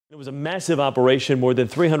It was a massive operation. More than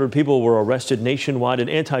 300 people were arrested nationwide in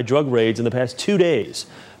anti-drug raids in the past 2 days.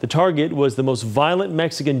 The target was the most violent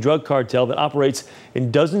Mexican drug cartel that operates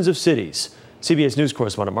in dozens of cities. CBS News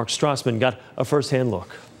correspondent Mark Strassman got a first-hand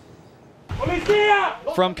look.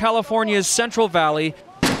 From California's Central Valley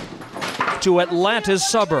to Atlanta's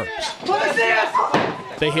suburbs,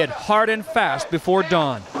 they hit hard and fast before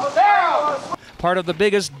dawn. Part of the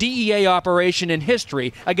biggest DEA operation in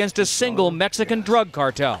history against a single Mexican drug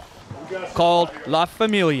cartel, called La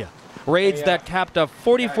Familia. Raids that capped a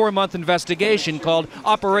 44-month investigation called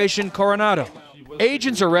Operation Coronado.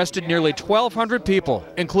 Agents arrested nearly 1,200 people,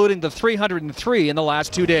 including the 303 in the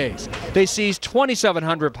last 2 days. They seized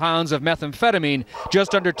 2,700 pounds of methamphetamine,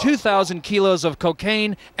 just under 2,000 kilos of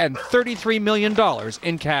cocaine, and $33 million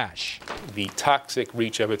in cash. The toxic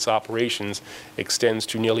reach of its operations extends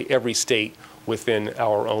to nearly every state within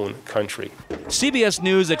our own country. CBS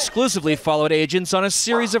News exclusively followed agents on a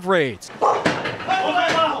series of raids.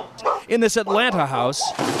 In this Atlanta house,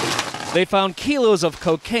 they found kilos of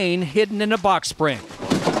cocaine hidden in a box spring.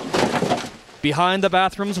 Behind the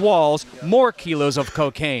bathroom's walls, more kilos of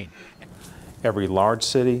cocaine. Every large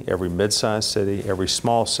city, every mid-sized city, every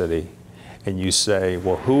small city, and you say,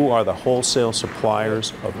 well, who are the wholesale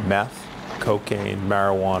suppliers of meth, cocaine,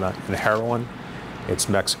 marijuana, and heroin? It's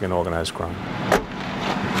Mexican organized crime.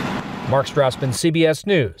 Mark Strassman, CBS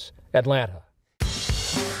News, Atlanta.